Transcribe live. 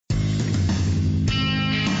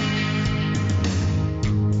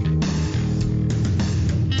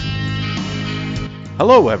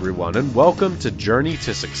Hello, everyone, and welcome to Journey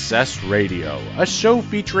to Success Radio, a show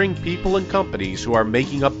featuring people and companies who are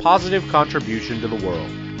making a positive contribution to the world.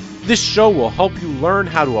 This show will help you learn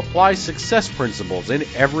how to apply success principles in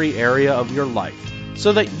every area of your life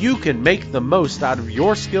so that you can make the most out of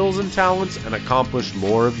your skills and talents and accomplish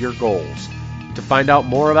more of your goals. To find out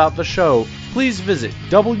more about the show, please visit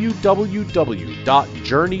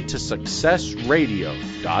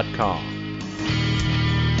www.journeytosuccessradio.com.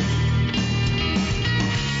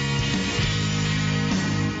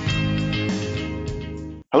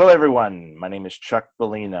 Hello, everyone. My name is Chuck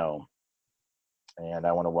Bellino, and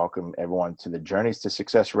I want to welcome everyone to the Journeys to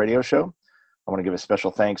Success radio show. I want to give a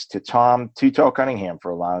special thanks to Tom Tuto Cunningham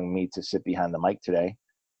for allowing me to sit behind the mic today.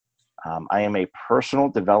 I am a personal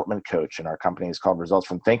development coach, and our company is called Results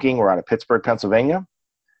from Thinking. We're out of Pittsburgh, Pennsylvania.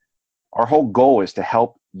 Our whole goal is to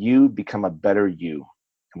help you become a better you.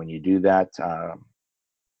 And when you do that,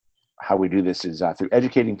 how we do this is through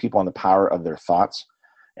educating people on the power of their thoughts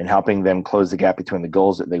and helping them close the gap between the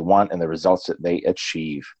goals that they want and the results that they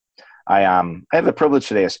achieve. I have the privilege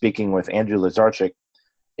today of speaking with Andrew Lazarchik,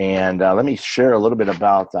 and let me share a little bit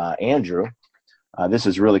about Andrew. This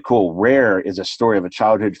is really cool. Rare is a story of a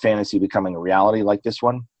childhood fantasy becoming a reality like this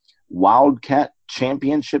one. Wildcat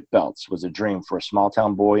championship belts was a dream for a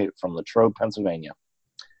small-town boy from Latrobe, Pennsylvania.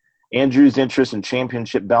 Andrew's interest in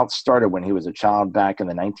championship belts started when he was a child back in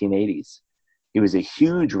the 1980s. He was a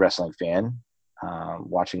huge wrestling fan,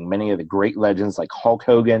 watching many of the great legends like Hulk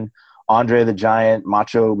Hogan, Andre the Giant,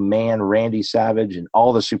 Macho Man, Randy Savage, and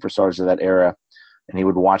all the superstars of that era, and he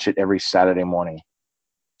would watch it every Saturday morning.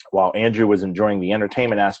 While Andrew was enjoying the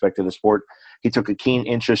entertainment aspect of the sport, he took a keen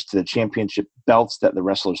interest to the championship belts that the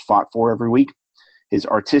wrestlers fought for every week. His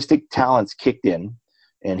artistic talents kicked in,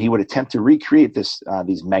 and he would attempt to recreate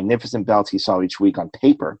these magnificent belts he saw each week on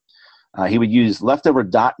paper. He would use leftover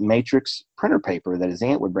dot matrix printer paper that his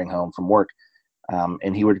aunt would bring home from work,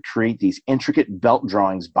 and he would create these intricate belt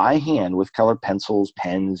drawings by hand with colored pencils,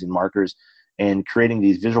 pens, and markers, and creating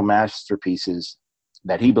these visual masterpieces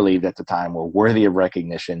that he believed at the time were worthy of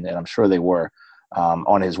recognition, and I'm sure they were.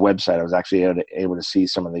 On his website, I was actually able to see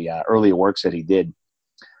some of the earlier works that he did.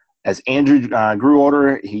 As Andrew grew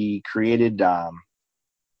older, he created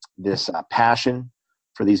this passion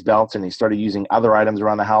for these belts, and he started using other items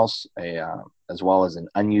around the house, as well as an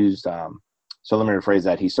unused, so let me rephrase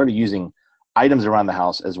that. He started using items around the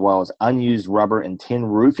house as well as unused rubber and tin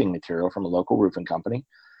roofing material from a local roofing company.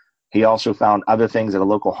 He also found other things at a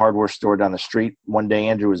local hardware store down the street. One day,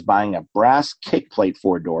 Andrew was buying a brass kick plate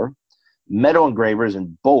for a door, metal engravers,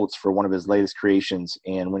 and bolts for one of his latest creations.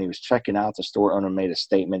 And when he was checking out, the store owner made a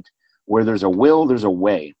statement, "Where there's a will, there's a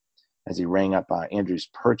way," as he rang up Andrew's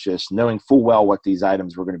purchase, knowing full well what these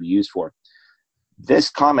items were going to be used for. This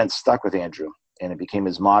comment stuck with Andrew, and it became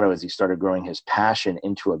his motto as he started growing his passion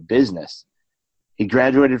into a business. He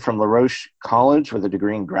graduated from La Roche College with a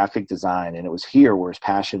degree in graphic design, and it was here where his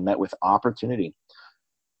passion met with opportunity.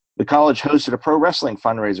 The college hosted a pro wrestling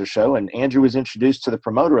fundraiser show, and Andrew was introduced to the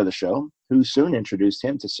promoter of the show, who soon introduced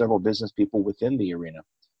him to several business people within the arena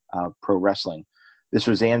of pro wrestling. This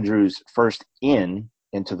was Andrew's first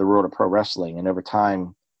into the world of pro wrestling, and over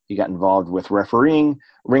time, he got involved with refereeing,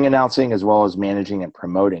 ring announcing, as well as managing and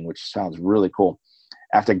promoting, which sounds really cool.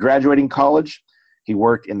 After graduating college, he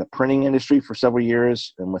worked in the printing industry for several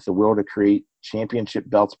years, and with the will to create championship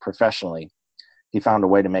belts professionally, he found a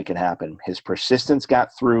way to make it happen. His persistence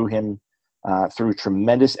got through him through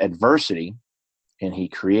tremendous adversity, and he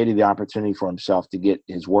created the opportunity for himself to get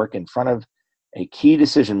his work in front of a key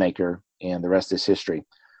decision maker, and the rest is history.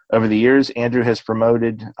 Over the years, Andrew has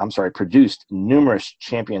produced numerous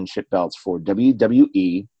championship belts for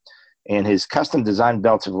WWE, and his custom designed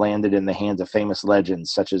belts have landed in the hands of famous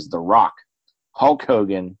legends such as The Rock, Hulk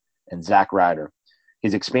Hogan, and Zack Ryder.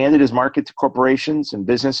 He's expanded his market to corporations and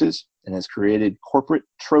businesses and has created corporate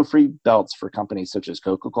trophy belts for companies such as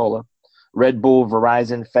Coca-Cola, Red Bull,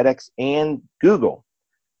 Verizon, FedEx, and Google.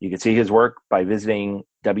 You can see his work by visiting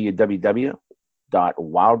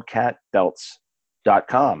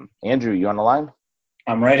www.wildcatbelts.com. Andrew, you on the line?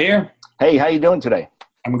 I'm right here. Hey, how you doing today?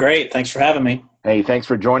 I'm great. Thanks for having me. Hey, thanks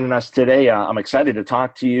for joining us today. I'm excited to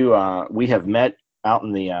talk to you. We have met out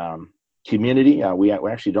in the community. We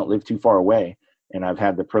actually don't live too far away, and I've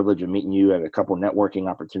had the privilege of meeting you at a couple networking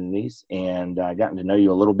opportunities, and gotten to know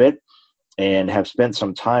you a little bit, and have spent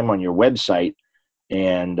some time on your website.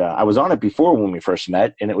 And I was on it before when we first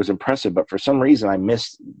met, and it was impressive, but for some reason I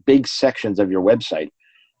missed big sections of your website,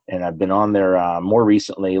 and I've been on there more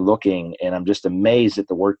recently looking, and I'm just amazed at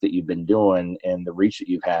the work that you've been doing and the reach that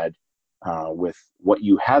you've had with what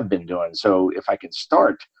you have been doing. So if I could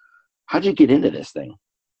start, how'd you get into this thing?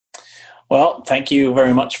 Well, thank you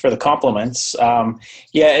very much for the compliments. Yeah,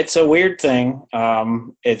 it's a weird thing.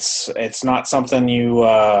 It's not something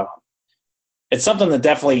it's something that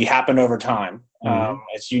definitely happened over time.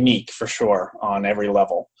 It's unique for sure on every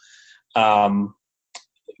level. Um,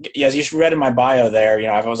 as you read in my bio there,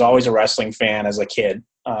 I was always a wrestling fan as a kid.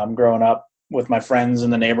 Growing up with my friends in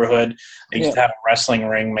the neighborhood, I used to have a wrestling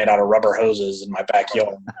ring made out of rubber hoses in my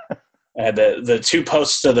backyard. I had the two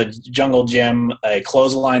posts of the jungle gym, a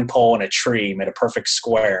clothesline pole, and a tree made a perfect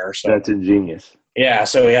square. So That's ingenious. yeah,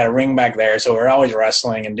 so we had a ring back there. So we were always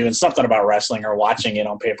wrestling and doing something about wrestling or watching it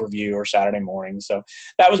on pay-per-view or Saturday morning. So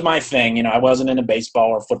that was my thing. I wasn't into baseball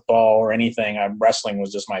or football or anything. Wrestling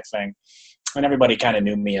was just my thing. And everybody kind of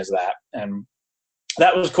knew me as that. And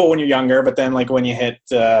that was cool when you're younger, but then like when you hit,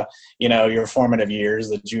 your formative years,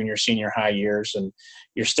 the junior, senior high years, and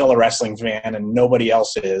you're still a wrestling fan and nobody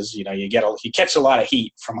else is, you catch a lot of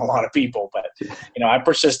heat from a lot of people, but I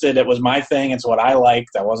persisted. It was my thing. It's what I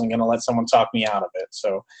liked. I wasn't going to let someone talk me out of it.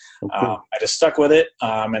 So I just stuck with it.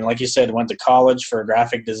 And like you said, went to college for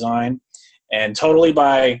graphic design, and totally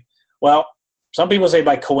some people say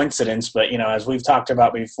by coincidence, but as we've talked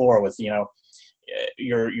about before with,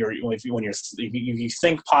 if you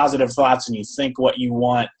think positive thoughts and you think what you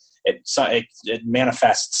want, it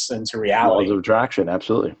manifests into reality. Laws of attraction,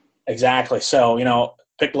 absolutely. Exactly. So,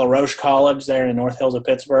 pick La Roche College there in the North Hills of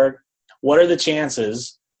Pittsburgh. What are the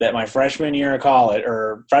chances that my freshman year of college,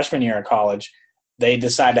 they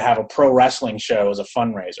decide to have a pro wrestling show as a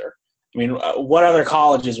fundraiser? I mean, what other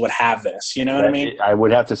colleges would have this? You know what I mean? I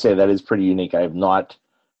would have to say that is pretty unique. I have not.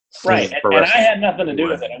 Right, and I had nothing to do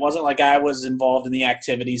with it. It wasn't like I was involved in the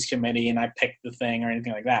activities committee and I picked the thing or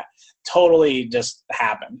anything like that. Totally just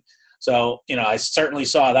happened. So, I certainly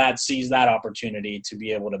seized that opportunity to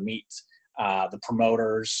be able to meet the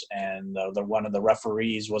promoters, and one of the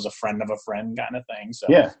referees was a friend of a friend kind of thing. So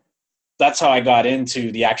yeah, that's how I got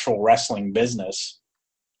into the actual wrestling business.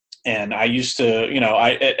 And I used to,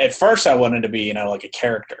 at first I wanted to be, like a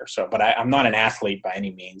character. So, but I'm not an athlete by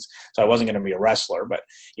any means. So I wasn't going to be a wrestler, but,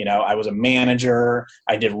 I was a manager.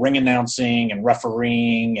 I did ring announcing and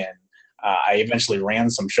refereeing, and I eventually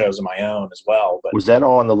ran some shows of my own as well. But was that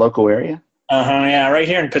all in the local area? Yeah, right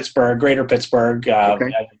here in Pittsburgh, greater Pittsburgh.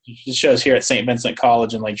 The shows here at St. Vincent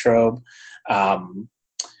College in Latrobe.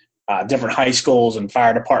 Different high schools and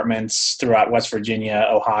fire departments throughout West Virginia,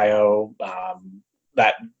 Ohio,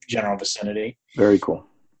 that general vicinity. Very cool.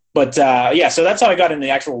 But so that's how I got into the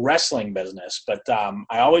actual wrestling business. But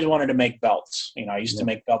I always wanted to make belts. I used to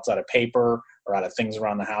make belts out of paper or out of things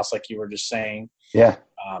around the house, like you were just saying. Yeah.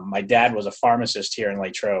 My dad was a pharmacist here in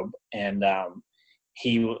Latrobe, and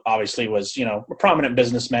he obviously was, a prominent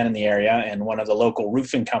businessman in the area, and one of the local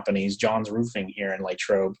roofing companies, John's Roofing here in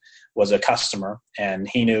Latrobe, was a customer, and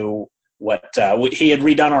he knew what he had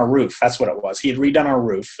redone our roof. That's what it was. He had redone our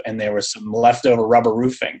roof, and there was some leftover rubber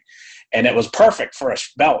roofing, and it was perfect for a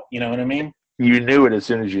belt. You know what I mean? You knew it as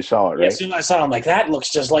soon as you saw it, right? Yeah, as soon as I saw it, I'm like, that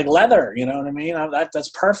looks just like leather. You know what I mean? That's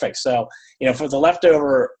perfect. So, for the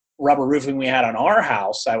leftover rubber roofing we had on our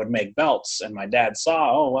house, I would make belts, and my dad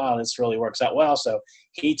saw, oh, wow, this really works out well. So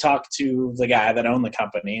he talked to the guy that owned the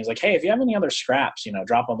company. He's like, hey, if you have any other scraps,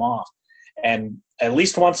 drop them off. And at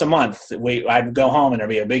least once a month, I'd go home and there'd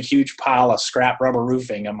be a big, huge pile of scrap rubber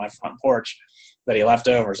roofing on my front porch that he left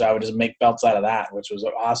over. So I would just make belts out of that, which was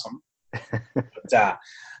awesome. So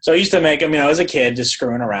I used to make them, as a kid, just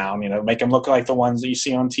screwing around, make them look like the ones that you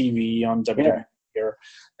see on TV, on WWE or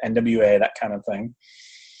NWA, that kind of thing.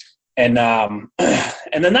 And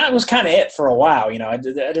then that was kind of it for a while. I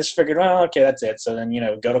just figured, well, okay, that's it. So then,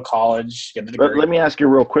 go to college, get a degree. But let me ask you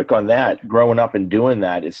real quick on that. Growing up and doing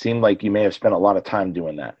that, it seemed like you may have spent a lot of time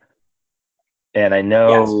doing that. And I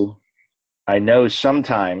know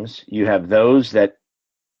sometimes you have those that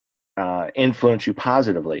influence you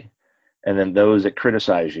positively, and then those that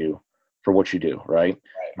criticize you for what you do, right?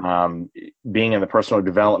 Being in the personal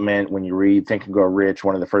development, when you read Think and Grow Rich,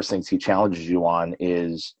 one of the first things he challenges you on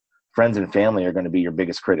is friends and family are going to be your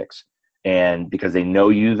biggest critics, and because they know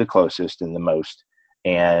you the closest and the most.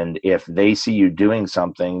 And if they see you doing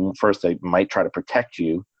something, first they might try to protect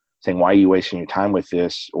you, saying, why are you wasting your time with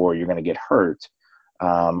this, or you're going to get hurt.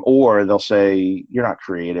 Or they'll say, you're not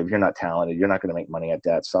creative, you're not talented, you're not going to make money at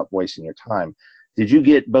that, stop wasting your time. Did you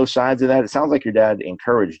get both sides of that? It sounds like your dad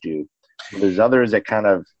encouraged you. There's others that kind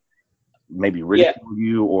of maybe ridiculed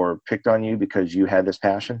you or picked on you because you had this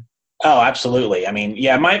passion? Oh, absolutely. I mean,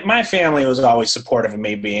 yeah, my family was always supportive of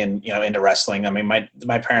me being, into wrestling. I mean,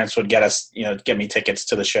 my parents would get me tickets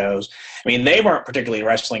to the shows. I mean, they weren't particularly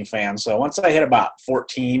wrestling fans. So once I hit about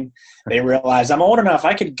 14, they realized I'm old enough.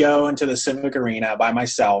 I could go into the Civic Arena by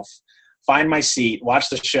myself find my seat, watch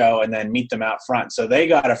the show, and then meet them out front. So they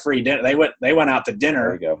got a free dinner. They went out to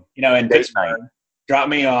dinner, in Pittsburgh, dropped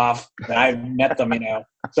me off, and I met them,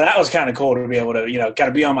 So that was kind of cool to be able to, kind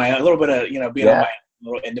of be on my own, a little bit of, being on my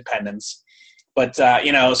little independence. But,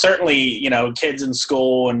 certainly, kids in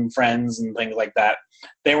school and friends and things like that,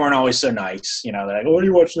 they weren't always so nice. They're like, what are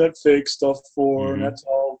you watching that fake stuff for? And that's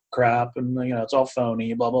all crap. And, it's all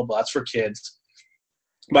phony, blah, blah, blah. It's for kids.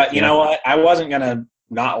 But you know what? I wasn't going to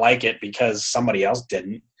not like it because somebody else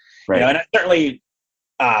didn't. Right. And it certainly,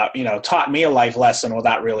 taught me a life lesson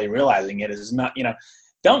without really realizing it is not,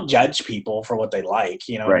 don't judge people for what they like.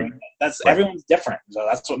 Right. That's everyone's different. So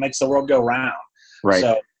that's what makes the world go round. Right.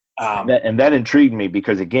 So, that intrigued me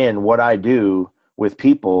because, again, what I do with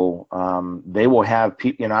people, they will have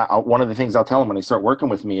people, one of the things I'll tell them when they start working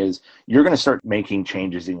with me is you're going to start making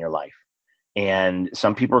changes in your life. And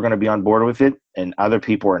some people are going to be on board with it and other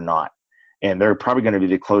people are not. And they're probably going to be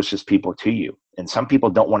the closest people to you. And some people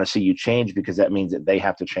don't want to see you change because that means that they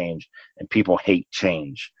have to change, and people hate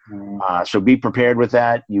change. So be prepared with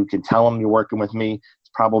that. You can tell them you're working with me.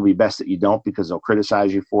 It's probably best that you don't because they'll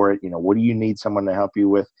criticize you for it. What do you need someone to help you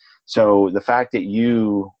with? So the fact that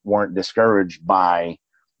you weren't discouraged by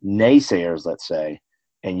naysayers, let's say,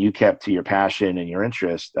 and you kept to your passion and your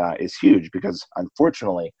interest is huge because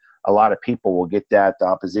unfortunately, a lot of people will get that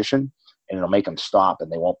opposition and it'll make them stop and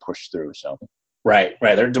they won't push through. So. Right.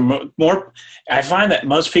 They're more. I find that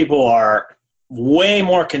most people are way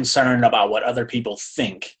more concerned about what other people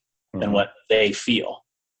think than what they feel.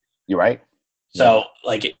 You're right. So,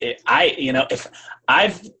 if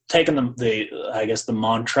I've taken the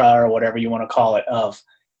mantra or whatever you want to call it of,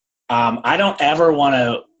 I don't ever want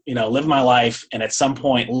to, live my life and at some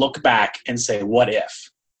point look back and say, what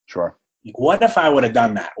if? Sure. What if I would have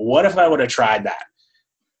done that? What if I would have tried that?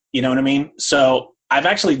 You know what I mean? So I've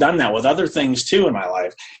actually done that with other things too in my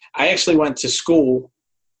life. I actually went to school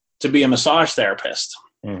to be a massage therapist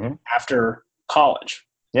after college.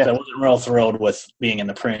 Yeah. So I wasn't real thrilled with being in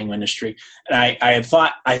the premium industry. And I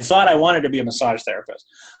thought I wanted to be a massage therapist.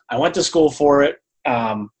 I went to school for it.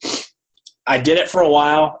 I did it for a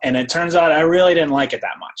while, and it turns out I really didn't like it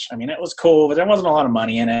that much. I mean, it was cool, but there wasn't a lot of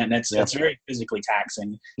money in it, and it's very physically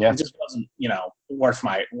taxing. Yeah. It just wasn't,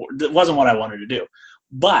 it wasn't what I wanted to do.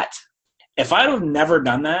 But if I would have never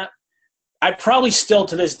done that, I probably still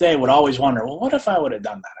to this day would always wonder, well, what if I would have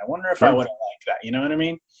done that? I wonder if I would have liked that. You know what I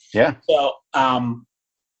mean? Yeah. So, and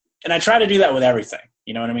I try to do that with everything.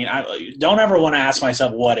 You know what I mean? I don't ever want to ask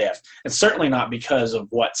myself, what if? It's certainly not because of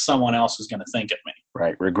what someone else is going to think of me.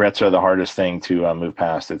 Right. Regrets are the hardest thing to move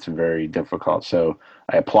past. It's very difficult. So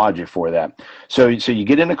I applaud you for that. So you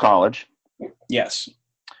get into college. Yes.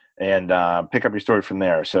 And pick up your story from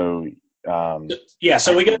there. So so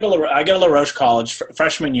I go to LaRoche College.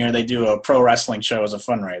 Freshman year, they do a pro wrestling show as a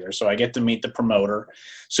fundraiser. So I get to meet the promoter,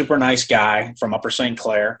 super nice guy from Upper St.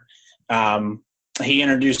 Clair.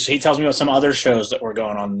 He tells me about some other shows that were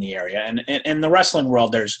going on in the area. And in the wrestling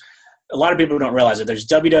world, there's a lot of people who don't realize it. There's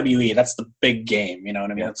WWE. That's the big game. You know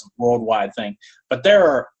what I mean? That's a worldwide thing. But there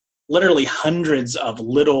are literally hundreds of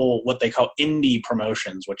little, what they call indie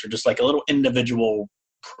promotions, which are just like a little individual.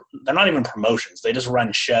 They're not even promotions. They just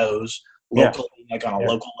run shows locally, like on a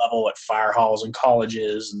local level at fire halls and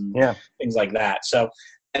colleges and things like that. So,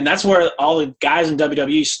 and that's where all the guys in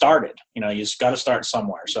WWE started. You just got to start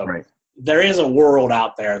somewhere. So there is a world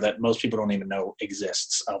out there that most people don't even know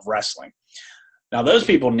exists of wrestling. Now, those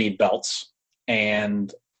people need belts,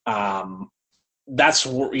 and that's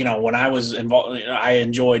when I was involved, I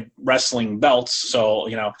enjoyed wrestling belts. So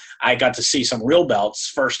I got to see some real belts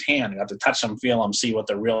firsthand. I got to touch them, feel them, see what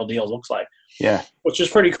the real deal looks like. Yeah, which is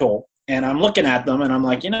pretty cool. And I'm looking at them, and I'm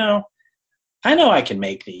like, I know I can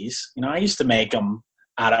make these. I used to make them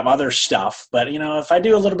out of other stuff, but if I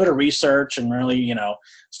do a little bit of research and really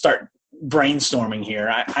start brainstorming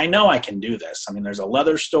here, I know I can do this. I mean, there's a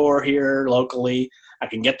leather store here locally. I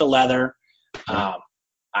can get the leather.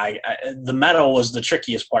 The metal was the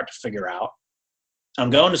trickiest part to figure out. I'm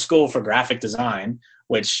going to school for graphic design,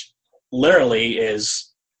 which literally is,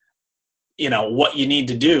 what you need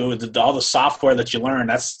to do. All the software that you learn,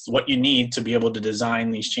 that's what you need to be able to design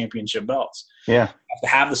these championship belts. Yeah. You have to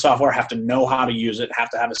have the software, have to know how to use it, have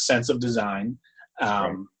to have a sense of design.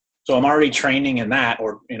 So I'm already training in that,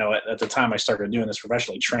 or, at the time I started doing this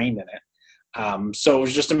professionally, trained in it. So it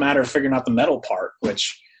was just a matter of figuring out the metal part,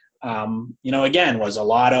 which, again, was a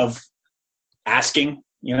lot of asking,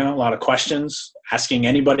 a lot of questions, asking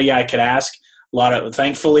anybody I could ask.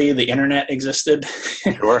 Thankfully, the internet existed.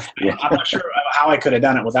 Sure. Yeah. I'm not sure how I could have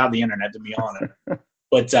done it without the internet, to be honest.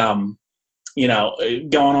 But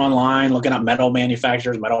going online, looking up metal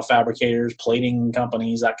manufacturers, metal fabricators, plating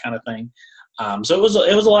companies, that kind of thing. So it was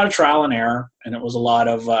a lot of trial and error, and it was a lot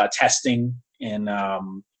of testing. And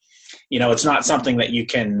it's not something that you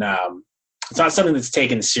can. It's not something that's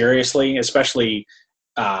taken seriously, especially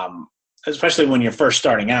when you're first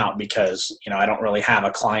starting out, because I don't really have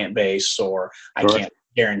a client base, or I can't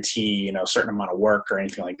guarantee a certain amount of work or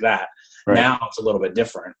anything like that. Right. Now it's a little bit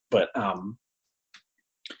different, but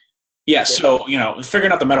so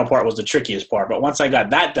figuring out the metal part was the trickiest part. But once I got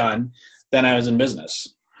that done, then I was in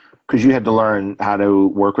business. Because you had to learn how to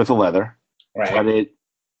work with the leather, cut it,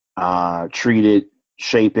 treat it,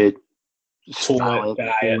 shape it, tool it,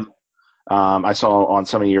 dye it. I saw on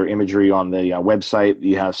some of your imagery on the website,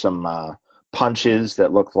 you have some punches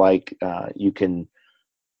that look like you can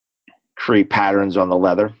create patterns on the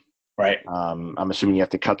leather. Right. I'm assuming you have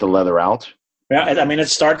to cut the leather out. Yeah, I mean, it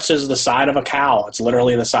starts as the side of a cow. It's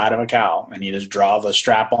literally the side of a cow, and you just draw the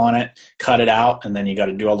strap on it, cut it out, and then you got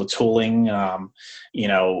to do all the tooling, around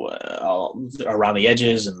the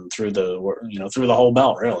edges and through the whole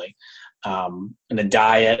belt, really, and then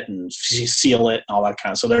dye it and seal it, and all that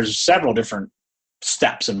kind of. So there's several different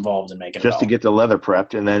steps involved in making just to get the leather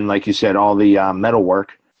prepped, and then, like you said, all the metal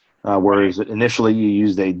work. Whereas initially you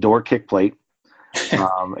used a door kick plate.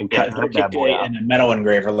 And and a metal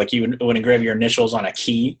engraver, like you would engrave your initials on a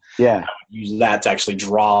key. Yeah, I would use that to actually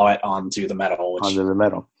draw it onto the metal. Onto the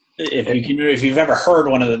metal. If you've ever heard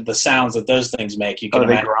one of the sounds that those things make, you can.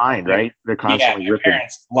 They grind, right? They're constantly ripping. My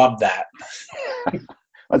parents love that.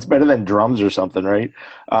 That's better than drums or something, right?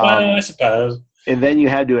 Well, I suppose. And then you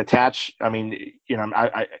had to attach. I mean,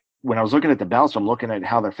 I when I was looking at the belts, I'm looking at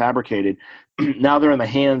how they're fabricated. Now they're in the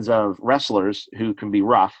hands of wrestlers who can be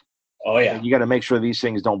rough. Oh yeah, and you got to make sure these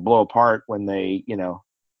things don't blow apart when they,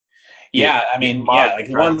 Yeah, I mean, like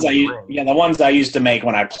the ones I used to make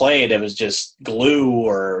when I played, it was just glue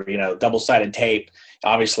or double-sided tape.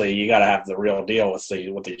 Obviously, you got to have the real deal with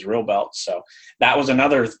these real belts. So that was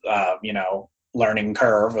another learning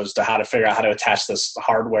curve as to how to figure out how to attach this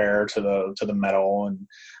hardware to the metal, and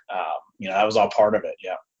that was all part of it.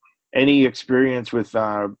 Yeah. Any experience with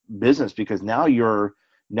business, because now you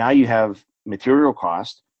have material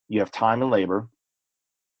cost. You have time and labor,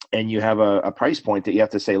 and you have a price point that you have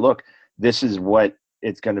to say, look, this is what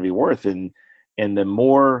it's going to be worth. And the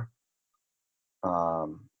more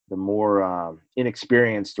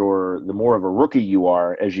inexperienced, or the more of a rookie you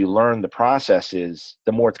are, as you learn the processes,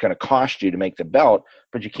 the more it's going to cost you to make the belt,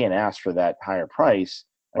 but you can't ask for that higher price.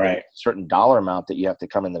 Right. A certain dollar amount that you have to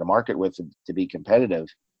come into the market with to be competitive.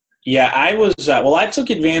 Yeah, I was, I took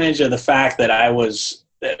advantage of the fact that I was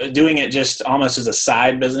doing it just almost as a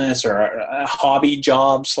side business or a hobby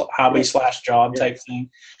job type thing.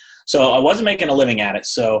 So I wasn't making a living at it.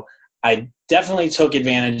 So I definitely took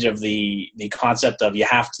advantage of the concept of you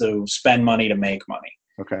have to spend money to make money.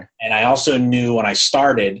 Okay. And I also knew when I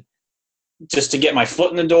started, just to get my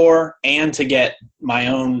foot in the door and to get my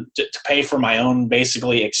own, to pay for my own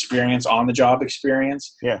basically experience, on the job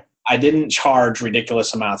experience. Yeah. I didn't charge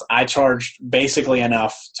ridiculous amounts. I charged basically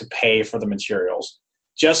enough to pay for the materials,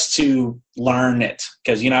 just to learn it,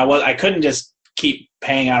 because I couldn't just keep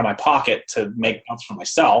paying out of my pocket to make belts for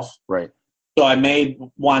myself. Right. So I made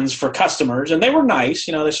ones for customers, and they were nice.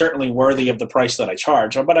 They're certainly worthy of the price that I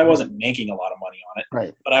charge, but I wasn't making a lot of money on it.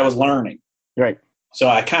 Right. But I was learning. Right. So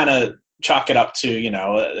I kind of chalk it up to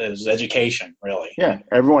as education, really. Yeah.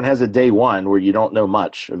 Everyone has a day one where you don't know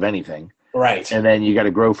much of anything. Right. And then you got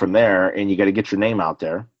to grow from there, and you got to get your name out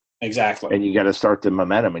there. Exactly. And you got to start the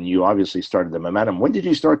momentum, and you obviously started the momentum. When did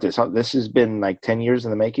you start this? This has been like 10 years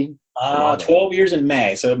in the making? 12 years in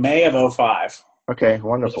May. So May of 2005. Okay,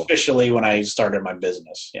 wonderful. Officially when I started my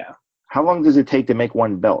business, yeah. How long does it take to make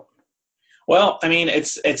one belt? Well, I mean,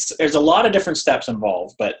 there's a lot of different steps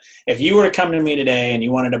involved, but if you were to come to me today and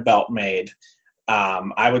you wanted a belt made,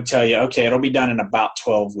 I would tell you, okay, it'll be done in about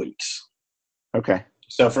 12 weeks. Okay.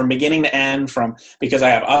 So from beginning to end, because I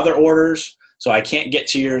have other orders, so I can't get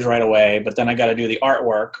to yours right away, but then I got to do the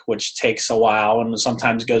artwork, which takes a while and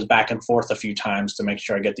sometimes goes back and forth a few times to make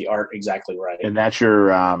sure I get the art exactly right. And that's your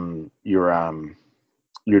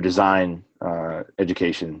design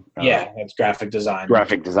education. Yeah, it's graphic design.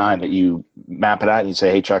 Graphic design, that you map it out and you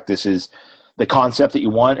say, hey, Chuck, this is the concept that you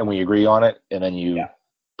want, and we agree on it, and then you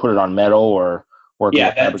put it on metal or work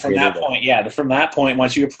with from that point,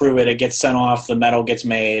 once you approve it, it gets sent off, the metal gets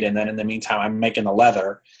made, and then in the meantime, I'm making the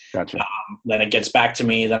leather. Gotcha. Then it gets back to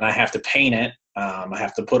me, then I have to paint it. I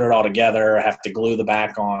have to put it all together. I have to glue the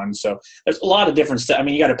back on. So there's a lot of different steps. I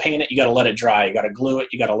mean, you got to paint it. You got to let it dry. You got to glue it.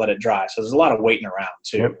 You got to let it dry. So there's a lot of waiting around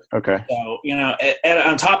too. Yep. Okay. So, and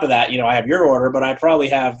on top of that, I have your order, but I probably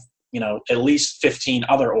have at least 15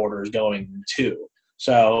 other orders going too.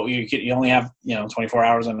 So you only have 24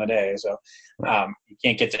 hours in a day. So you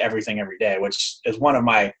can't get to everything every day, which is one of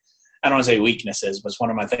my, I don't want to say weaknesses, but it's one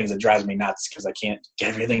of my things that drives me nuts because I can't get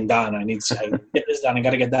everything done. I need to get this done. I got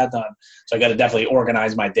to get that done. So I got to definitely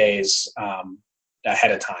organize my days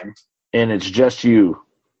ahead of time. And it's just you.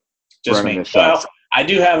 Just me. Well, I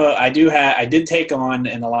did take on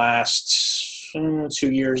in the last 2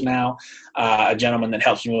 years now a gentleman that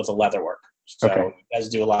helps me with the leather work. So he does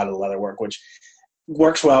do a lot of the leather work, which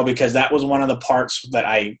works well because that was one of the parts that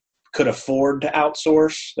I could afford to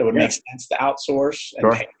outsource. That would make sense to outsource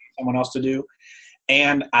and pay someone else to do.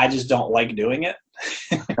 And I just don't like doing it.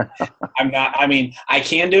 I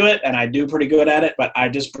can do it and I do pretty good at it, but I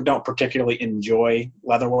just don't particularly enjoy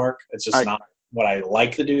leather work. It's just not what I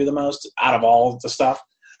like to do the most out of all the stuff.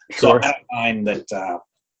 So I don't find that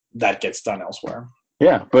that gets done elsewhere.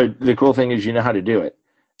 Yeah, but the cool thing is you know how to do it.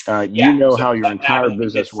 You know how your entire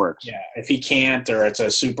business works. Yeah, if he can't or it's a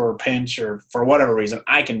super pinch or for whatever reason,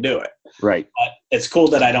 I can do it. Right. But it's cool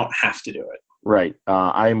that I don't have to do it. Right.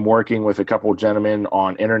 I'm working with a couple of gentlemen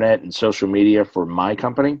on internet and social media for my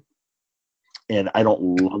company, and I don't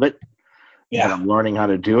love it. Yeah. But I'm learning how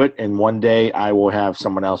to do it, and one day I will have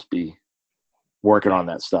someone else be working on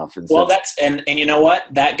that stuff. And well, and you know what?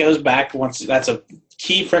 That goes back that's a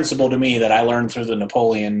key principle to me that I learned through the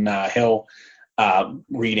Napoleon Hill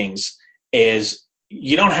readings is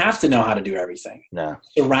you don't have to know how to do everything. No.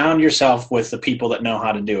 Surround yourself with the people that know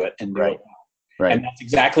how to do it and do it. Right. And that's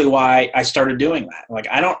exactly why I started doing that. Like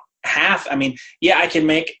I can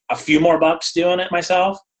make a few more bucks doing it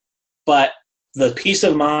myself, but the peace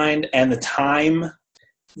of mind and the time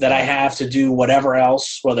that I have to do whatever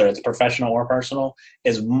else, whether it's professional or personal,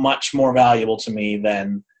 is much more valuable to me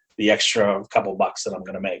than the extra couple bucks that I'm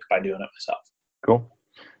going to make by doing it myself. Cool.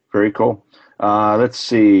 Very cool. Let's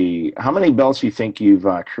see. How many belts do you think you've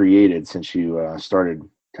created since you started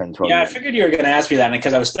 10, 12 years? I figured you were going to ask me that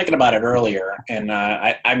because I was thinking about it earlier. And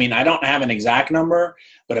I don't have an exact number,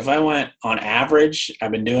 but if I went on average,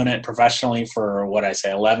 I've been doing it professionally for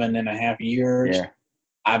 11 and a half years. Yeah.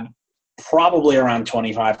 I'm probably around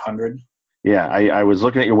 2,500. Yeah. I was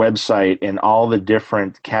looking at your website and all the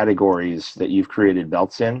different categories that you've created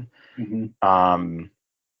belts in. Mm-hmm.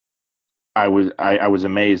 I was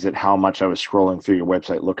amazed at how much I was scrolling through your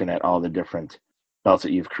website, looking at all the different belts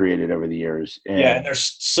that you've created over the years. And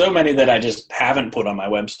there's so many that I just haven't put on my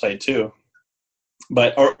website too,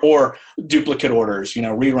 but or duplicate orders,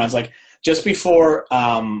 reruns. Like just before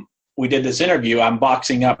we did this interview, I'm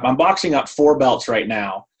boxing up 4 belts right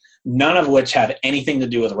now, none of which have anything to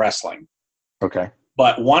do with wrestling. Okay.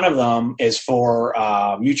 But one of them is for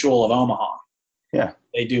Mutual of Omaha. Yeah.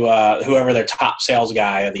 They do whoever their top sales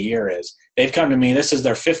guy of the year is. They've come to me. This is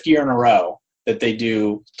their 5th year in a row that they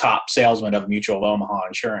do top salesman of Mutual of Omaha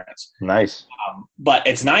Insurance. Nice. But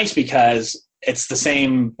it's nice because it's the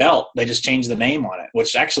same belt. They just changed the name on it,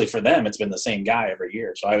 which actually for them, it's been the same guy every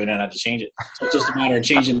year. So I wouldn't have to change it. So it's just a matter of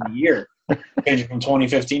changing the year, changing from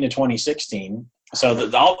 2015 to 2016.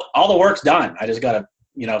 So all the work's done. I just got to,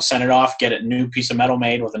 send it off, get a new piece of metal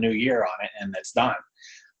made with a new year on it, and it's done.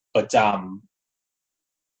 But,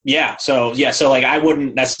 So like I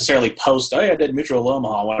wouldn't necessarily post, I did Mutual of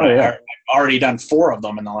Omaha when I've already done 4 of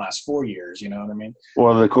them in the last 4 years. You know what I mean?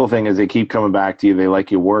 Well, the cool thing is they keep coming back to you. They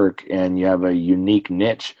like your work and you have a unique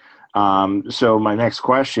niche. So my next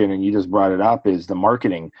question, and you just brought it up, is the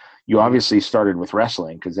marketing. You obviously started with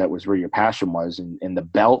wrestling because that was where your passion was, and the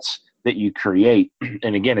belts that you create.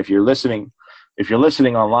 And again, if you're listening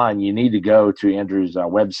online, you need to go to Andrew's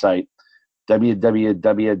website,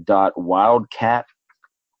 www.Wildcat.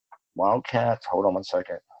 Hold on one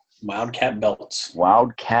second. Wildcat Belts.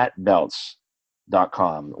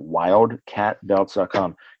 Wildcatbelts.com.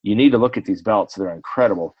 Wildcatbelts.com. You need to look at these belts. They're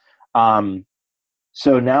incredible.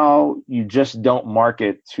 So now you just don't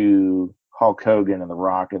market to Hulk Hogan and The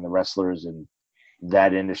Rock and the wrestlers and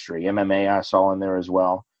that industry. MMA I saw in there as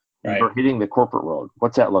well. Right. You're hitting the corporate world.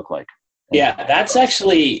 What's that look like? Yeah, that's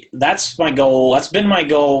my goal. That's been my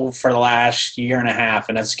goal for the last year and a half,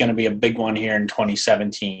 and it's going to be a big one here in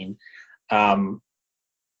 2017. The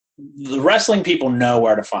wrestling people know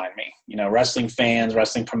where to find me. Wrestling fans,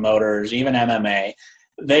 wrestling promoters, even MMA,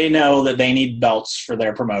 they know that they need belts for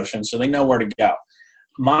their promotion, so they know where to go.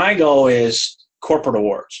 My goal is corporate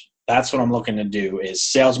awards. That's what I'm looking to do, is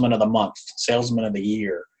salesman of the month, salesman of the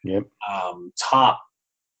year, top,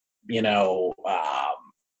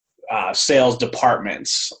 sales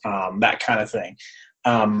departments, that kind of thing.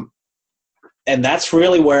 And that's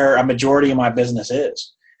really where a majority of my business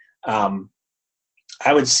is.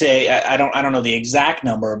 I would say I don't know the exact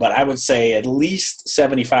number, but I would say at least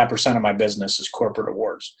 75% of my business is corporate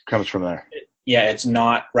awards. Comes from there. Yeah, it's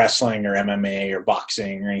not wrestling or MMA or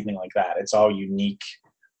boxing or anything like that. It's all unique.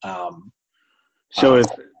 So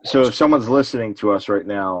if someone's listening to us right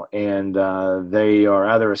now and they are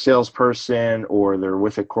either a salesperson or they're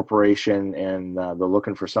with a corporation and they're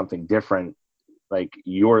looking for something different, like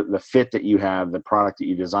the fit that you have, the product that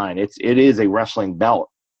you design, it is a wrestling belt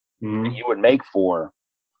that you would make for.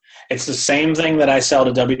 It's the same thing that I sell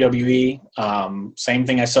to WWE. Same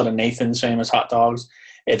thing I sell to Nathan's Famous Hot Dogs.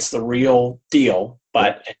 It's the real deal,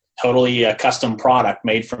 but it's totally a custom product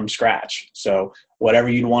made from scratch. So whatever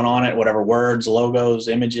you'd want on it, whatever words, logos,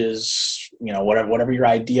 images, whatever your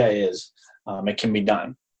idea is, it can be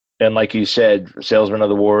done. And like you said, salesman of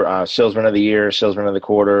the year, salesman of the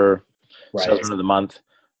quarter, right. Salesman of the month.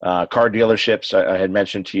 Car dealerships, I had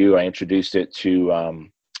mentioned to you, I introduced it to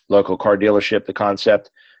local car dealership, the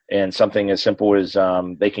concept, and something as simple as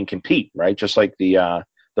they can compete, right? Just like the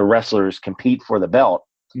wrestlers compete for the belt.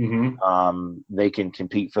 They can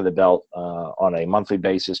compete for the belt on a monthly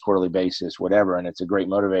basis, quarterly basis, whatever, and it's a great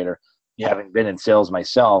motivator. Yeah. Having been in sales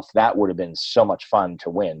myself, that would have been so much fun to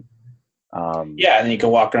win. And then you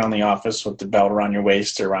can walk around the office with the belt around your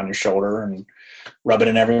waist or around your shoulder and rub it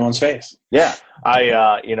in everyone's face. Yeah,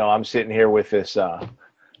 I'm sitting here with this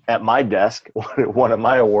at my desk. One of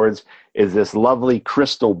my awards is this lovely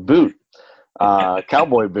crystal boot,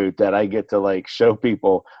 cowboy boot that I get to show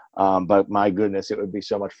people. But my goodness, it would be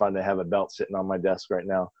so much fun to have a belt sitting on my desk right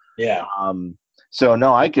now. Yeah. So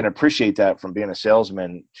no, I can appreciate that from being a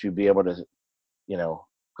salesman to be able to,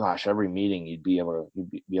 every meeting you'd be able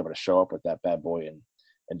to show up with that bad boy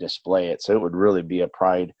and display it. So it would really be a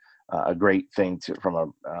pride, a great thing from a,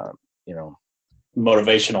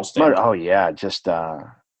 motivational standpoint. Oh yeah. Just,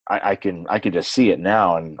 I could just see it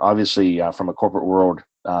now. And obviously from a corporate world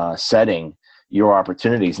setting, your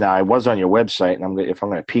opportunities. Now, I was on your website, and if I'm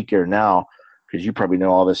going to peek here now, because you probably know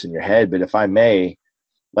all this in your head, but if I may,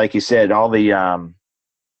 like you said, all the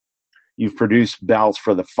you've produced belts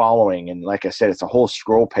for the following, and like I said, it's a whole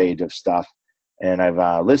scroll page of stuff, and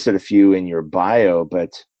I've listed a few in your bio,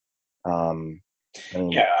 but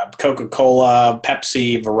Coca-Cola,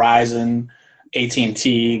 Pepsi, Verizon,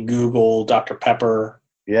 AT&T, Google, Dr. Pepper.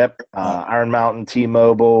 Yep, Iron Mountain,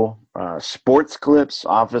 T-Mobile, Sports Clips,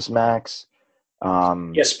 Office Max.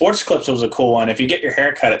 Sports Clips was a cool one. If you get your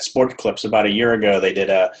hair cut at Sports Clips about a year ago, they did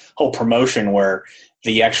a whole promotion where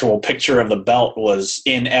the actual picture of the belt was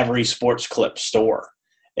in every Sports Clips store.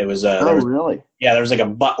 It was really? Yeah, there was a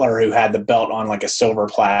butler who had the belt on a silver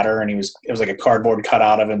platter, and it was like a cardboard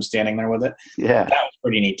cutout of him standing there with it. Yeah, that was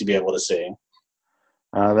pretty neat to be able to see.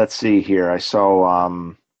 Let's see here. I saw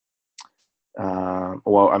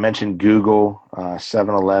I mentioned Google,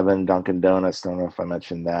 7-Eleven, Dunkin' Donuts. Don't know if I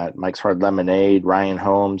mentioned that. Mike's Hard Lemonade, Ryan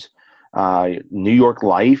Holmes, New York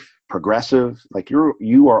Life, Progressive.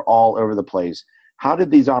 You are all over the place. How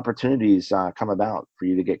did these opportunities come about for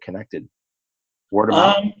you to get connected? Word of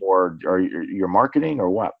mouth, or your marketing, or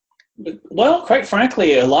what? Well, quite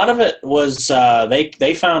frankly, a lot of it was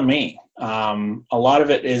they found me. A lot of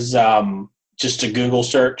it is just a Google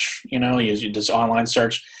search. You just online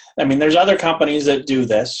search. I mean, there's other companies that do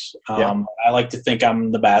this. I like to think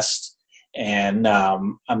I'm the best, and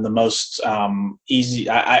I'm the most easy.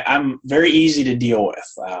 I'm very easy to deal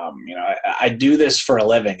with. I do this for a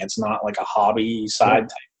living. It's not like a hobby side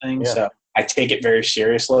type thing. Yeah. So I take it very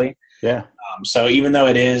seriously. Yeah. So even though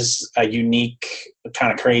it is a unique,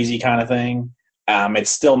 kind of crazy kind of thing,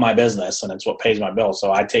 it's still my business, and it's what pays my bills.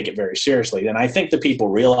 So I take it very seriously. And I think the people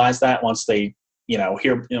realize that once they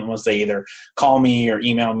once they either call me or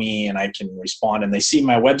email me and I can respond, and they see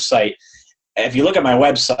my website. If you look at my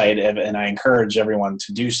website, and I encourage everyone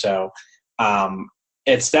to do so,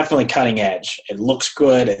 it's definitely cutting edge. It looks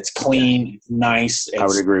good. It's clean. It's nice. I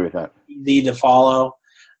would agree with that. Easy to follow,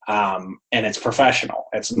 and it's professional.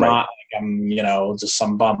 It's not like I'm, just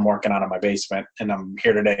some bum working out of my basement and I'm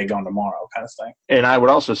here today, going tomorrow kind of thing. And I would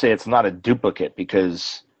also say it's not a duplicate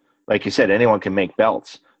because, like you said, anyone can make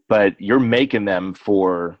belts. But you're making them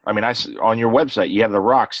for, on your website, you have The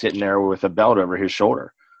Rock sitting there with a belt over his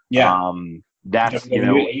shoulder. Yeah. That's,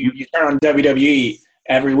 you turn on WWE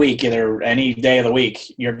every week, either any day of the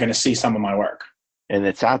week, you're going to see some of my work. And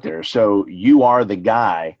it's out there. So you are the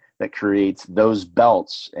guy that creates those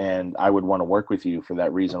belts. And I would want to work with you for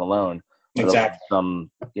that reason alone. Exactly.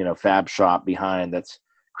 Some, fab shop behind that's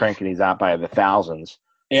cranking these out by the thousands.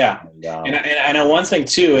 Yeah. And I know one thing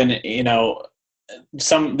too, and,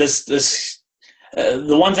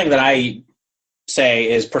 the one thing that I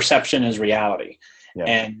say is perception is reality. Yeah.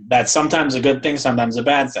 And that's sometimes a good thing, sometimes a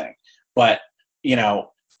bad thing. But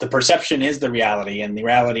the perception is the reality, and the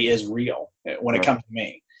reality is real when it comes to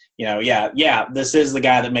me. This is the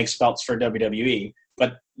guy that makes belts for WWE,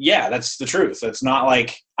 but yeah, that's the truth. It's not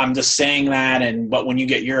like I'm just saying that, but when you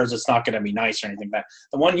get yours, it's not going to be nice or anything like that.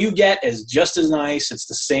 The one you get is just as nice. It's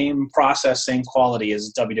the same process, same quality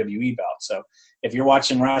as WWE belt. So if you're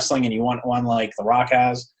watching wrestling and you want one like The Rock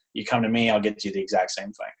has, you come to me, I'll get you the exact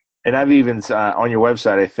same thing. And I've even, on your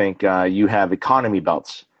website, I think you have economy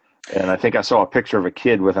belts. And I think I saw a picture of a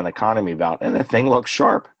kid with an economy belt, and the thing looks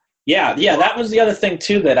sharp. Yeah, that was the other thing,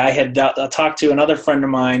 too, that I had talked to another friend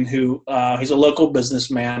of mine who he's a local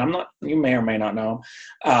businessman. You may or may not know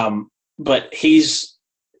him. But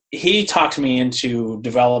he talked me into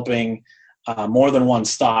developing more than one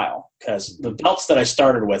style, because the belts that I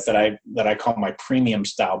started with that I call my premium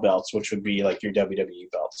style belts, which would be like your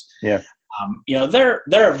WWE belts. Yeah. They're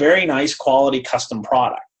a very nice quality custom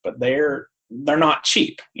product, but they're not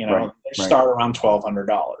cheap. They start around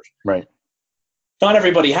 $1,200. Right. Not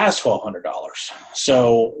everybody has $1,200.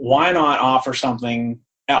 So why not offer something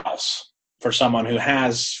else for someone who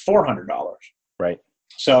has $400? Right.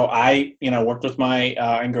 So I, worked with my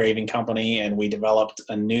engraving company, and we developed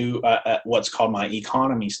a new, what's called my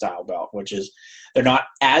economy style belt, which is, they're not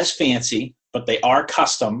as fancy, but they are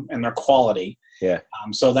custom and they're quality. Yeah.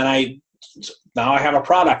 So then now I have a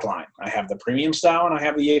product line. I have the premium style and I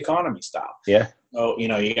have the economy style. Yeah. So,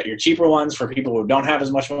 you got your cheaper ones for people who don't have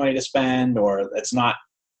as much money to spend, or it's not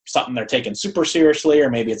something they're taking super seriously, or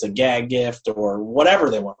maybe it's a gag gift or whatever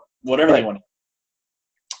they want.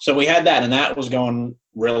 So we had that, and that was going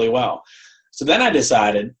really well. So then I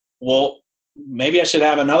decided, well, maybe I should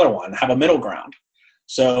have another one, have a middle ground.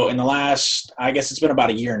 So in the last, I guess it's been about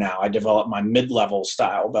a year now, I developed my mid-level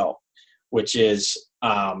style belt, which is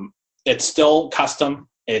it's still custom.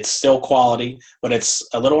 It's still quality, but it's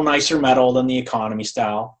a little nicer metal than the economy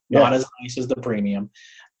style. Not as nice as the premium.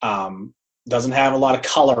 Doesn't have a lot of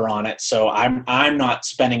color on it, so I'm not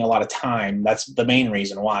spending a lot of time. That's the main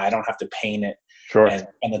reason why I don't have to paint it and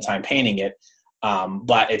spend the time painting it.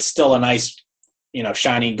 But it's still a nice,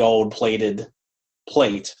 shiny gold plated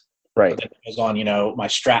plate. Right. That goes on, my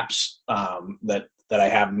straps that I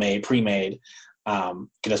have pre-made. You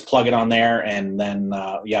can just plug it on there, and then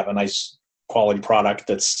you have a nice quality product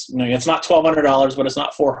that's, it's not $1,200, but it's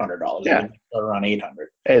not $400. Yeah. It's around $800.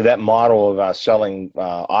 Hey, that model of selling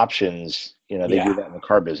options, they do that in the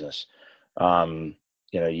car business.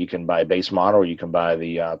 You can buy a base model, or you can buy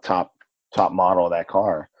the top model of that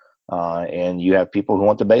car. And you have people who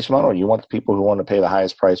want the base model, and you want the people who want to pay the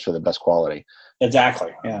highest price for the best quality.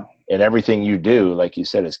 Exactly. Yeah. And everything you do, like you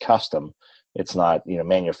said, is custom. It's not,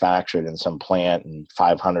 manufactured in some plant and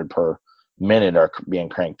 500 per minute are being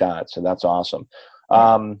cranked out. So that's awesome.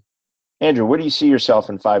 Andrew, where do you see yourself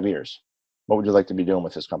in 5 years? What would you like to be doing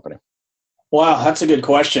with this company? Wow, that's a good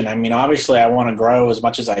question. I mean, obviously I want to grow as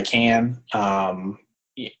much as I can. I'm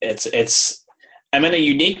in a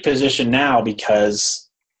unique position now because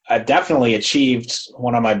I definitely achieved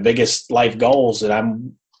one of my biggest life goals, that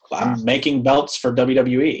I'm making belts for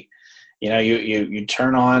WWE. You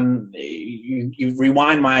turn on, you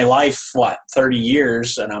rewind my life, 30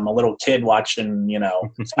 years, and I'm a little kid watching,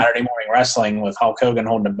 Saturday morning wrestling with Hulk Hogan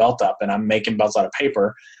holding a belt up, and I'm making belts out of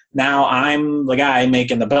paper. Now I'm the guy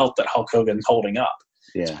making the belt that Hulk Hogan's holding up.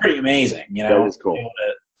 Yeah. It's pretty amazing, That is cool. To be able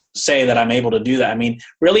to say that I'm able to do that. I mean,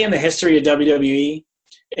 really in the history of WWE,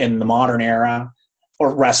 in the modern era,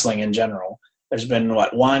 or wrestling in general, there's been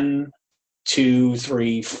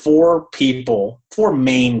four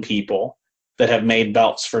main people that have made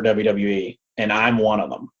belts for WWE, and I'm one of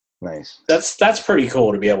them. Nice. That's pretty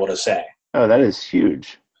cool to be able to say. Oh, that is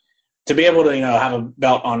huge. To be able to, have a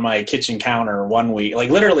belt on my kitchen counter one week, like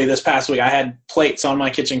literally this past week, I had plates on my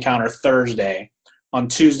kitchen counter Thursday. On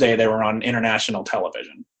Tuesday, they were on international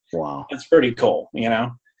television. Wow. That's pretty cool,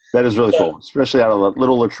 That is really cool, especially out of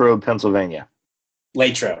Little Latrobe, Pennsylvania.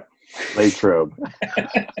 Latrobe.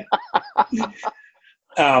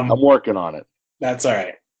 I'm working on it. That's all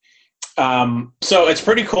right. So it's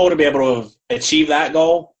pretty cool to be able to achieve that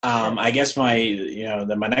goal. I guess my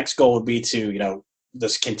next goal would be to,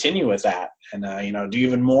 just continue with that and, do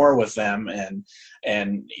even more with them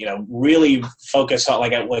and really focus on,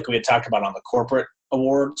 like we had talked about on the corporate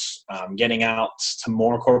awards, getting out to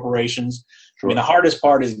more corporations. Sure. I mean, the hardest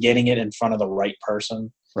part is getting it in front of the right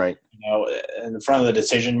person. Right. In front of the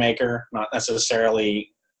decision maker, not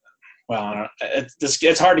necessarily. Well,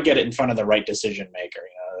 it's hard to get it in front of the right decision maker.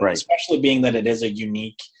 Right. Especially being that it is a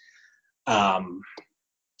unique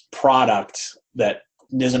product that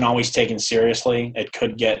isn't always taken seriously. It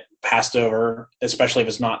could get passed over, especially if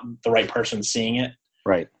it's not the right person seeing it.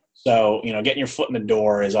 Right. So, getting your foot in the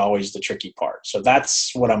door is always the tricky part. So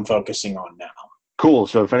that's what I'm focusing on now. Cool.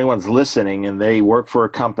 So if anyone's listening and they work for a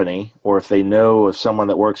company, or if they know of someone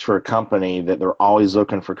that works for a company that they're always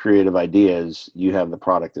looking for creative ideas, you have the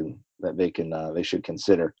product that they should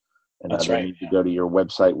consider. And That's they right. need to go to your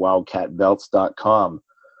website, wildcatbelts.com.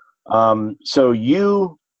 So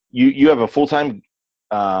you have a full-time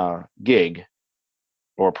gig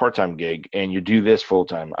or a part-time gig, and you do this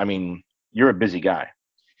full-time. I mean, you're a busy guy.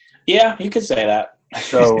 Yeah, you could say that.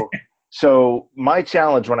 So my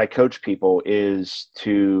challenge when I coach people is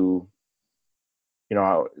to,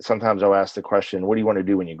 sometimes I'll ask the question, what do you want to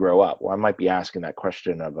do when you grow up? Well, I might be asking that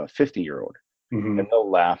question of a 50-year-old. Mm-hmm. And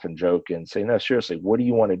they'll laugh and joke and say, no, seriously, what do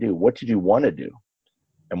you want to do? What did you want to do?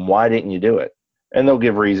 And why didn't you do it? And they'll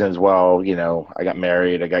give reasons. Well, I got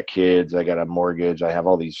married, I got kids, I got a mortgage, I have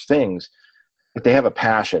all these things. But they have a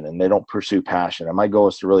passion and they don't pursue passion. And my goal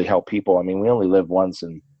is to really help people. I mean, we only live once.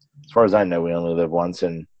 And as far as I know, we only live once.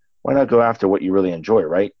 And why not go after what you really enjoy,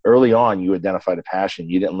 right? Early on, you identified a passion.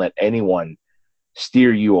 You didn't let anyone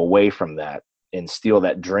steer you away from that and steal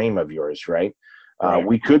that dream of yours, right? Right.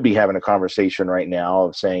 We could be having a conversation right now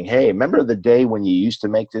of saying, hey, remember the day when you used to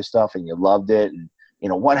make this stuff and you loved it? And,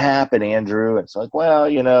 what happened, Andrew? And it's like, well,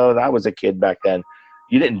 I was a kid back then.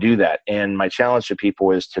 You didn't do that. And my challenge to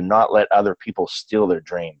people is to not let other people steal their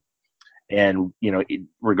dream. And,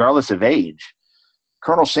 regardless of age,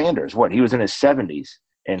 Colonel Sanders, he was in his 70s.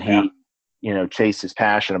 And he, chased his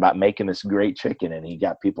passion about making this great chicken, and he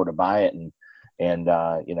got people to buy it. And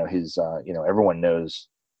his, everyone knows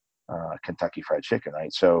Kentucky Fried Chicken,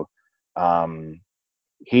 right? So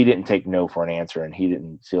he didn't take no for an answer, and he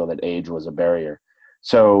didn't feel that age was a barrier.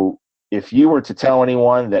 So if you were to tell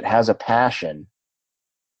anyone that has a passion,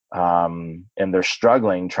 and they're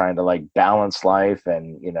struggling trying to balance life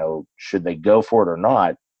and, should they go for it or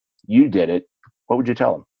not, you did it, what would you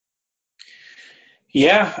tell them?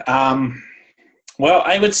 Yeah. Well,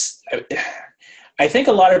 I think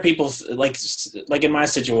a lot of people like in my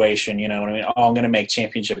situation, what I mean? Oh, I'm going to make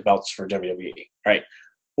championship belts for WWE, right?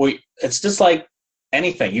 Well, it's just like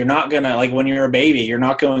anything. You're not going to, when you're a baby, you're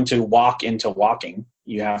not going to walk into walking.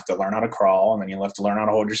 You have to learn how to crawl, and then you have to learn how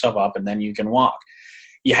to hold yourself up, and then you can walk.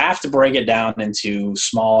 You have to break it down into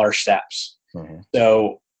smaller steps. Mm-hmm.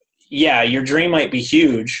 So, yeah, your dream might be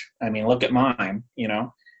huge. I mean, look at mine,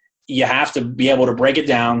 You have to be able to break it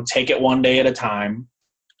down, take it one day at a time,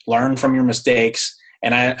 learn from your mistakes,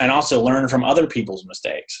 and also learn from other people's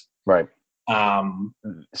mistakes. Right.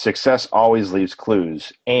 Success always leaves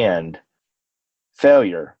clues, and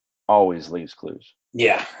failure always leaves clues.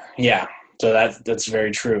 Yeah. So that's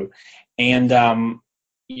very true. And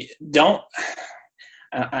don't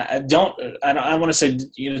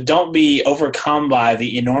be overcome by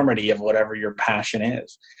the enormity of whatever your passion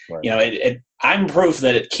is. Right. I'm proof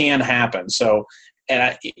that it can happen. So,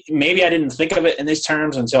 maybe I didn't think of it in these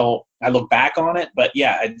terms until I look back on it. But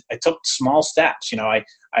yeah, I took small steps. I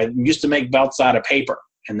used to make belts out of paper,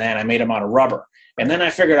 and then I made them out of rubber. And then I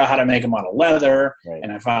figured out how to make them out of leather, right.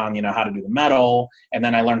 And I found, how to do the metal, and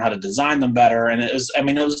then I learned how to design them better. And it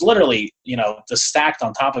was literally, just stacked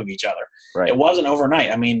on top of each other. Right. It wasn't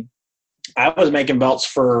overnight. I mean, I was making belts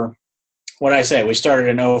for, what I say, we started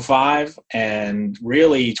in 2005, and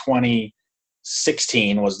really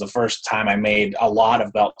 2016 was the first time I made a lot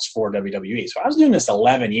of belts for WWE. So I was doing this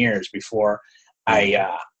 11 years before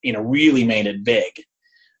I, really made it big.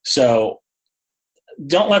 So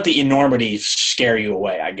don't let the enormity scare you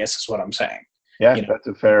away, I guess is what I'm saying. Yeah, that's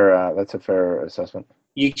a fair assessment.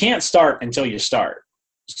 You can't start until you start.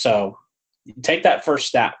 So take that first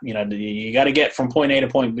step. You got to get from point A to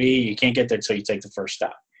point B. You can't get there until you take the first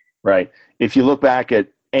step. Right. If you look back at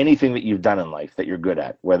anything that you've done in life that you're good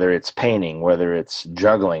at, whether it's painting, whether it's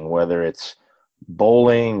juggling, whether it's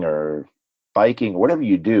bowling or biking, whatever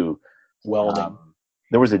you do, welding,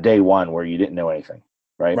 there was a day one where you didn't know anything,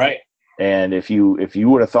 right? Right. And if you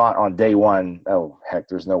would have thought on day one, oh heck,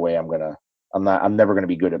 there's no way I'm never gonna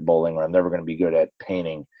be good at bowling, or I'm never gonna be good at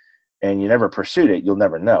painting, and you never pursued it, you'll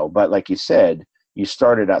never know. But like you said, you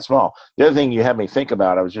started out small. The other thing you had me think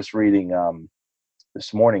about, I was just reading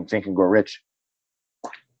this morning, Think and Grow Rich,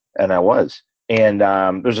 and I was. And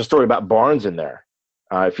there's a story about Barnes in there.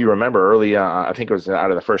 If you remember early, I think it was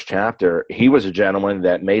out of the first chapter, he was a gentleman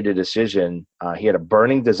that made a decision. He had a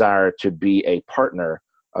burning desire to be a partner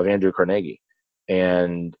of Andrew Carnegie.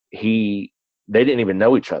 And they didn't even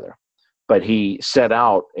know each other. But he set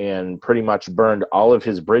out and pretty much burned all of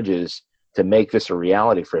his bridges to make this a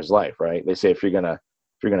reality for his life, right? They say if you're gonna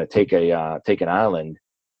take an island,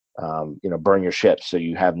 burn your ships, so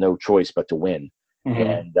you have no choice but to win.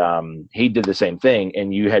 Mm-hmm. And he did the same thing.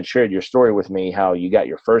 And you had shared your story with me, how you got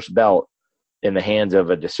your first belt in the hands of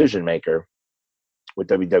a decision maker with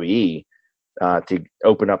WWE to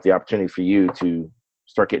open up the opportunity for you to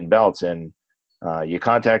start getting belts. And you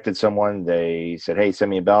contacted someone, they said, hey,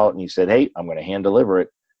 send me a belt. And you said, hey, I'm going to hand deliver it.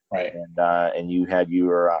 Right. And you had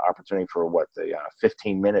your opportunity for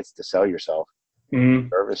 15 minutes to sell yourself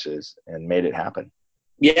services and made it happen.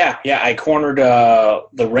 Yeah. I cornered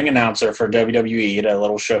the ring announcer for WWE at a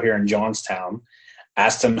little show here in Johnstown.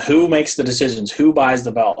 Asked him who makes the decisions, who buys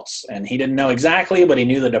the belts, and he didn't know exactly, but he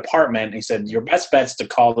knew the department. He said, "Your best bet's to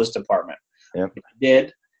call this department." Yep. I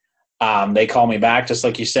did. They call me back, just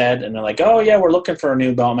like you said, and they're like, "Oh yeah, we're looking for a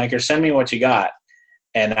new belt maker. Send me what you got."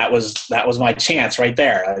 And that was my chance right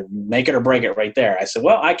there. Make it or break it right there. I said,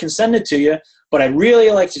 well, I can send it to you, but I'd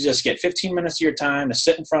really like to just get 15 minutes of your time to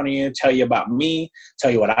sit in front of you, tell you about me,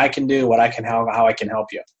 tell you what I can do, what I can help, how I can help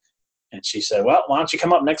you. And she said, well, why don't you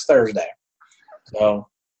come up next Thursday? So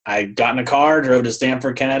I got in a car, drove to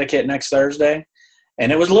Stamford, Connecticut next Thursday.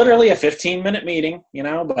 And it was literally a 15-minute meeting,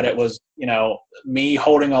 but it was, me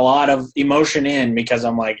holding a lot of emotion in, because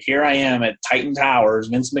I'm like, here I am at Titan Towers.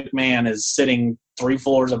 Vince McMahon is sitting 3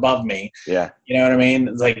 floors above me. Yeah. You know what I mean?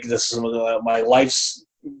 It's like, this is my life's,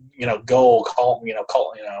 goal,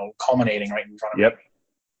 culminating right in front of me. Yep.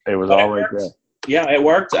 It was all right there. Yeah, it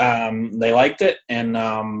worked. They liked it. And,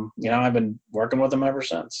 I've been working with them ever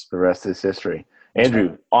since. The rest is history.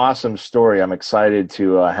 Andrew, awesome story. I'm excited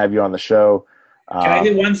to have you on the show. Can I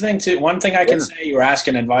do one thing too? One thing I can say, you were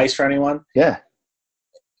asking advice for anyone? Yeah.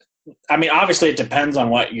 I mean, obviously it depends on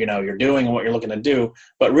what, you're doing and what you're looking to do,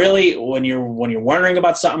 but really when you're wondering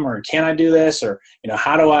about something, or can I do this, or,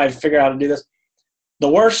 how do I figure out how to do this?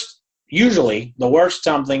 Usually the worst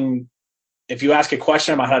something, if you ask a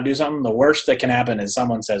question about how to do something, the worst that can happen is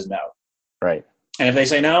someone says no. Right. And if they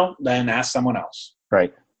say no, then ask someone else.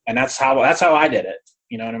 Right. And that's how I did it.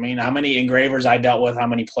 You know what I mean? How many engravers I dealt with, how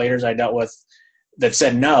many platers I dealt with that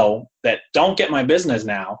said no, that don't get my business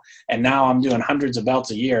now. And now I'm doing hundreds of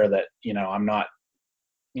belts a year that, I'm not,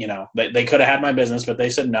 they could have had my business, but they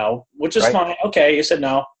said no, which is fine. Okay. You said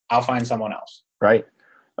no, I'll find someone else. Right.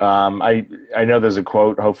 I know there's a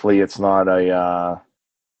quote, hopefully it's not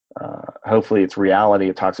hopefully it's reality.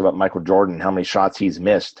 It talks about Michael Jordan, how many shots he's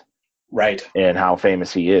missed. Right. And how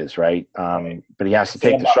famous he is. Right. But he has to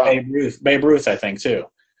take the shot. Babe Ruth, I think too.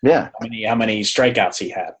 Yeah. How many strikeouts he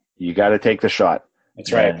had. You got to take the shot.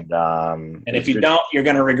 That's right. And if you don't, you're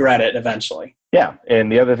going to regret it eventually. Yeah.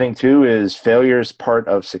 And the other thing too is failure is part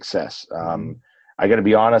of success. I got to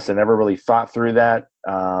be honest, I never really thought through that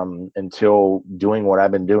until doing what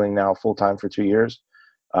I've been doing now full time for 2 years.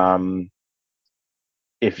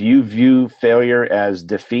 If you view failure as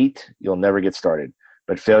defeat, you'll never get started.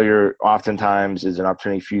 But failure oftentimes is an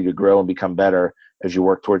opportunity for you to grow and become better as you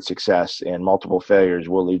work towards success. And multiple failures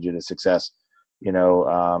will lead you to success. And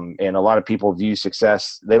a lot of people view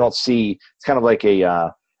success, they don't see, it's kind of like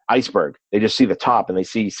a iceberg. They just see the top and they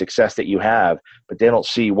see success that you have, but they don't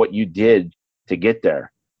see what you did to get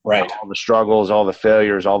there. Right. All the struggles, all the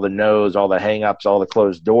failures, all the no's, all the hang-ups, all the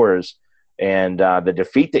closed doors, and the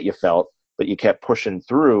defeat that you felt, but you kept pushing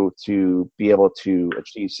through to be able to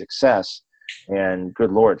achieve success. And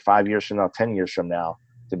good Lord, 5 years from now, 10 years from now,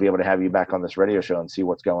 to be able to have you back on this radio show and see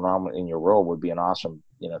what's going on in your world would be an awesome,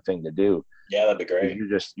 thing to do. Yeah, that'd be great.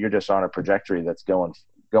 You're just on a trajectory that's going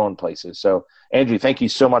places. So, Andrew, thank you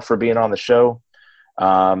so much for being on the show.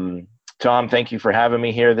 Tom, thank you for having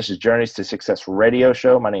me here. This is Journeys to Success Radio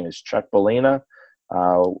Show. My name is Chuck Bolina.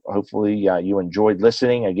 Hopefully you enjoyed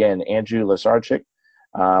listening. Again, Andrew Lazarchik,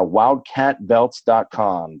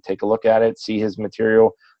 wildcatbelts.com. Take a look at it, see his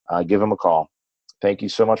material, give him a call. Thank you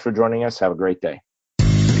so much for joining us. Have a great day.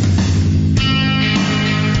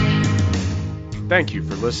 Thank you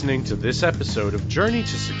for listening to this episode of Journey to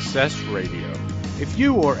Success Radio. If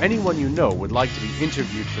you or anyone you know would like to be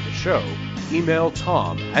interviewed for the show, email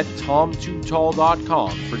Tom at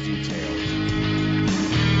tom2tall.com for details.